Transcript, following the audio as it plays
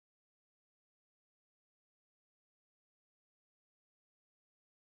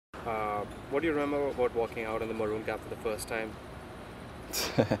What do you remember about walking out in the maroon cap for the first time?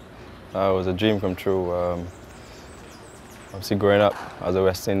 It was a dream come true. Obviously, growing up as a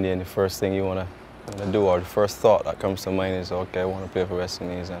West Indian, the first thing you want to do, or the first thought that comes to mind is, okay, I want to play for West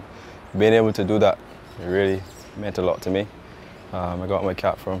Indies. And being able to do that, it really meant a lot to me. I got my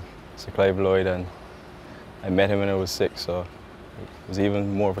cap from Sir Clive Lloyd, and I met him when I was 6, so it was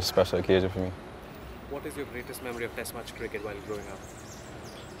even more of a special occasion for me. What is your greatest memory of Test match cricket while growing up?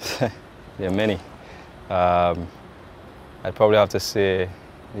 There are many. I'd probably have to say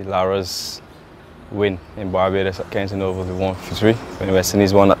the Lara's win in Barbados at Kenton Oval, we won 3 when the West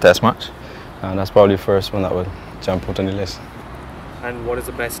Indies won that Test match. And that's probably the first one that would jump out on the list. And what is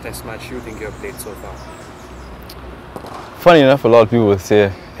the best Test match you think you have played so far? Funny enough, a lot of people would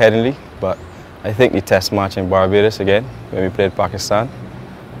say Headingley, but I think the Test match in Barbados again, when we played Pakistan,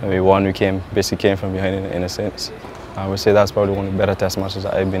 and we won, we basically came from behind in a sense. I would say that's probably one of the better Test matches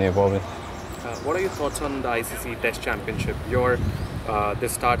that I've been involved in. What are your thoughts on the ICC Test Championship?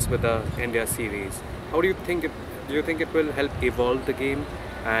 This starts with the India series. How do you think it will help evolve the game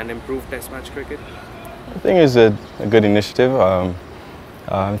and improve Test match cricket? I think it's a good initiative.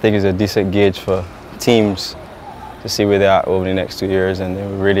 I think it's a decent gauge for teams to see where they're at over the next 2 years, and they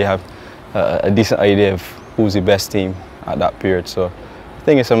will really have a decent idea of who's the best team at that period. So I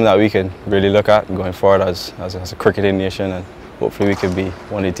think it's something that we can really look at going forward as a cricketing nation, and hopefully we can be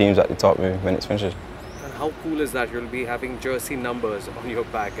one of the teams at the top when it's finished. And how cool is that? You'll be having jersey numbers on your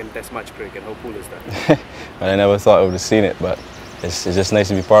back in Test match cricket. How cool is that? I never thought I would have seen it, but it's just nice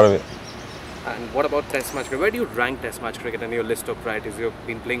to be part of it. And what about Test match cricket? Where do you rank Test match cricket in your list of priorities? You've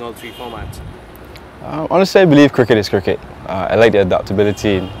been playing all 3 formats. Honestly, I believe cricket is cricket. I like the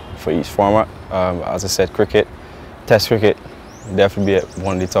adaptability for each format. As I said, Test cricket will definitely be at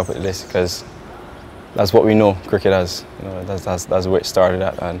one of the top of the list, because that's what we know cricket as. You know, that's where it started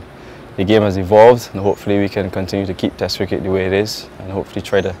at, and the game has evolved, and hopefully we can continue to keep Test cricket the way it is, and hopefully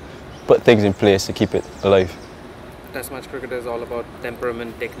try to put things in place to keep it alive. Test match cricket is all about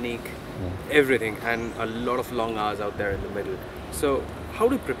temperament, technique, everything, and a lot of long hours out there in the middle. So how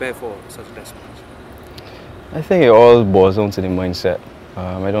do you prepare for such a Test match? I think it all boils down to the mindset.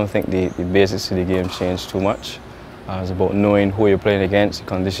 I don't think the basics of the game change too much. It's about knowing who you're playing against, the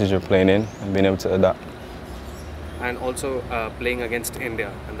conditions you're playing in, and being able to adapt. And also playing against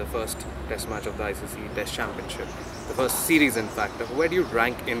India in the first Test match of the ICC Test Championship, the first series in fact. Where do you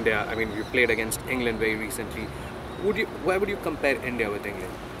rank India? I mean, you played against England very recently. Where would you compare India with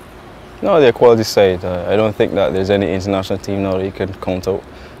England? No, they're a quality side. I don't think that there's any international team now that you can count out.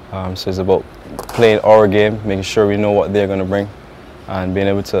 So it's about playing our game, making sure we know what they're going to bring, and being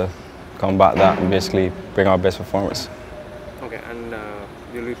able to combat that and basically bring our best performance. Okay, and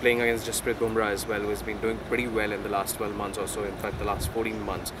you'll be playing against Jasprit Bumrah as well, who's been doing pretty well in the last 12 months or so, in fact the last 14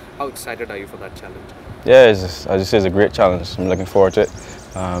 months. How excited are you for that challenge? Yeah, as you say, it's a great challenge. I'm looking forward to it.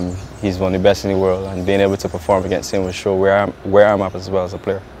 He's one of the best in the world, and being able to perform against him will show where I'm at as well as a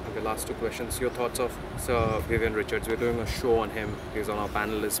player. Okay, last 2 questions. Your thoughts of Sir Vivian Richards? We're doing a show on him. He's on our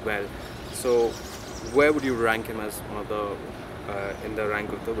panel as well. So where would you rank him as one of the in the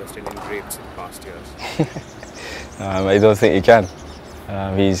rank of the West Indian greats in past years? I don't think he can.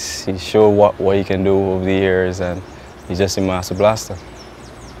 He's shown what he can do over the years, and he's just a master blaster.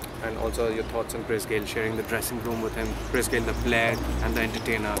 And also your thoughts on Chris Gayle, sharing the dressing room with him. Chris Gayle, the player and the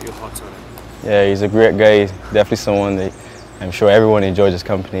entertainer, your thoughts on him? Yeah, he's a great guy, definitely someone that I'm sure everyone enjoys his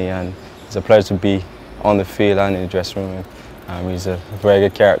company, and it's a pleasure to be on the field and in the dressing room. He's a very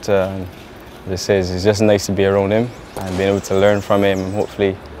good character, and as I say, it's just nice to be around him and being able to learn from him, and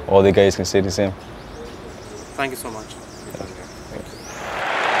hopefully all the guys can say the same. Thank you so much.